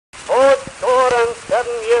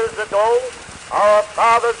ago, our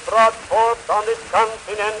fathers brought forth on this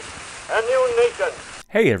continent a new nation.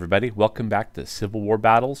 Hey everybody, welcome back to Civil War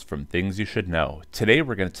Battles from Things You Should Know. Today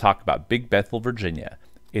we're going to talk about Big Bethel, Virginia.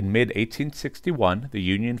 In mid-1861, the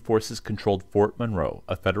Union forces controlled Fort Monroe,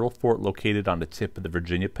 a federal fort located on the tip of the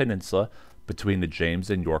Virginia Peninsula between the James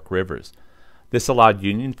and York Rivers. This allowed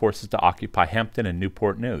Union forces to occupy Hampton and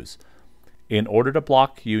Newport News. In order to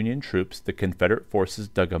block Union troops, the Confederate forces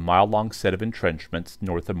dug a mile-long set of entrenchments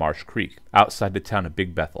north of Marsh Creek, outside the town of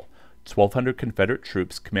Big Bethel. 1,200 Confederate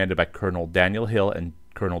troops commanded by Colonel Daniel Hill and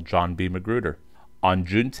Colonel John B. Magruder. On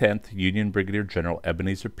June 10th, Union Brigadier General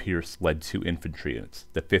Ebenezer Pierce led 2 infantry units,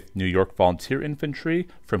 the 5th New York Volunteer Infantry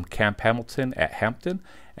from Camp Hamilton at Hampton,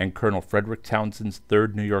 and Colonel Frederick Townsend's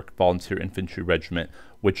 3rd New York Volunteer Infantry Regiment,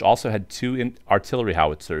 which also had 2 artillery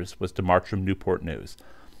howitzers, was to march from Newport News.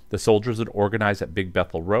 The soldiers would organize at Big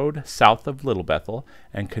Bethel Road, south of Little Bethel,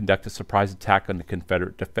 and conduct a surprise attack on the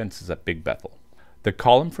Confederate defenses at Big Bethel. The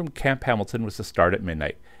column from Camp Hamilton was to start at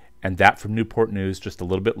midnight, and that from Newport News just a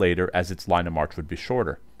little bit later, as its line of march would be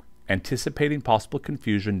shorter. Anticipating possible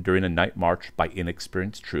confusion during a night march by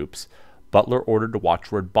inexperienced troops, Butler ordered the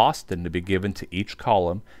watchword Boston to be given to each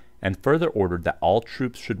column, and further ordered that all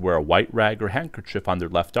troops should wear a white rag or handkerchief on their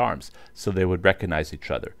left arms so they would recognize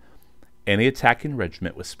each other. Any attacking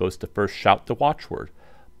regiment was supposed to first shout the watchword.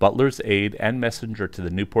 Butler's aide and messenger to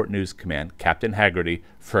the Newport News Command, Captain Haggerty,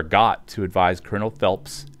 forgot to advise Colonel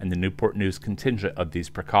Phelps and the Newport News contingent of these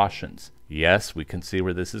precautions. Yes, we can see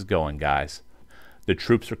where this is going, guys. The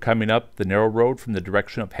troops were coming up the narrow road from the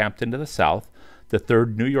direction of Hampton to the south. The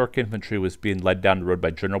 3rd New York Infantry was being led down the road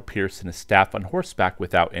by General Pierce and his staff on horseback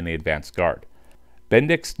without any advance guard.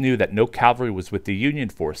 Bendix knew that no cavalry was with the Union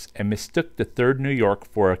force and mistook the 3rd New York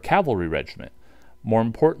for a cavalry regiment. More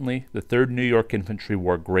importantly, the 3rd New York Infantry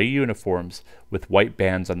wore gray uniforms with white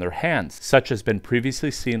bands on their hands, such as been previously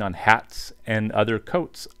seen on hats and other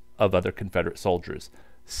coats of other Confederate soldiers.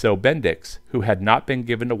 So Bendix, who had not been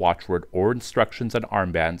given a watchword or instructions on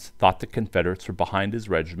armbands, thought the Confederates were behind his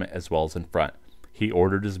regiment as well as in front. He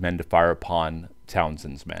ordered his men to fire upon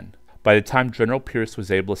Townsend's men. By the time General Pierce was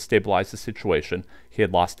able to stabilize the situation, he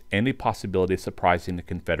had lost any possibility of surprising the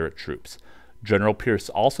Confederate troops. General Pierce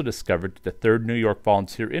also discovered that the 3rd New York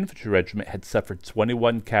Volunteer Infantry Regiment had suffered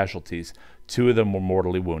 21 casualties. 2 of them were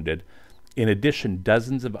mortally wounded. In addition,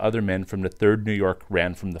 dozens of other men from the 3rd New York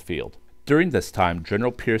ran from the field. During this time,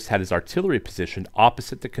 General Pierce had his artillery positioned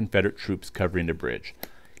opposite the Confederate troops covering the bridge.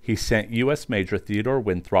 He sent U.S. Major Theodore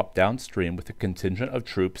Winthrop downstream with a contingent of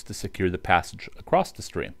troops to secure the passage across the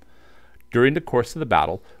stream. During the course of the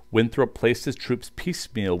battle, Winthrop placed his troops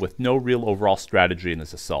piecemeal with no real overall strategy in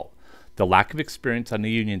his assault. The lack of experience on the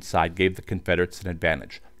Union side gave the Confederates an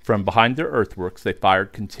advantage. From behind their earthworks, they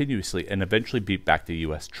fired continuously and eventually beat back the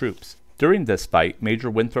U.S. troops. During this fight, Major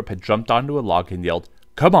Winthrop had jumped onto a log and yelled,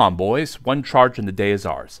 "Come on, boys, one charge and the day is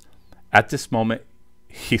ours." At this moment,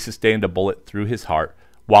 he sustained a bullet through his heart,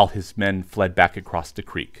 while his men fled back across the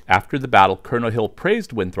creek. After the battle, Colonel Hill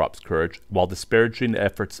praised Winthrop's courage while disparaging the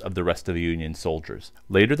efforts of the rest of the Union soldiers.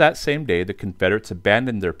 Later that same day, the Confederates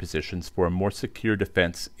abandoned their positions for a more secure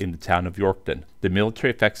defense in the town of Yorkton. The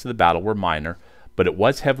military effects of the battle were minor, but it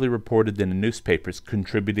was heavily reported in the newspapers,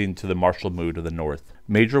 contributing to the martial mood of the North.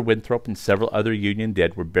 Major Winthrop and several other Union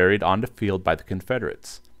dead were buried on the field by the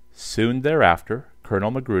Confederates. Soon thereafter,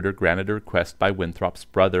 Colonel Magruder granted a request by Winthrop's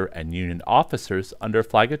brother and Union officers under a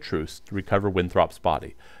flag of truce to recover Winthrop's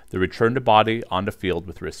body. They returned the body on the field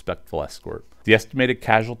with a respectful escort. The estimated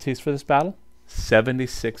casualties for this battle?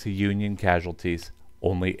 76 Union casualties,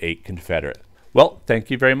 only 8 Confederate. Well, thank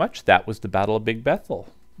you very much. That was the Battle of Big Bethel.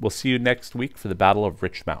 We'll see you next week for the Battle of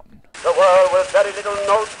Rich Mountain. The world will very little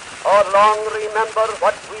note or long remember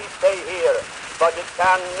what we say here, but it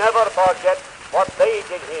can never forget what they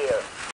did here.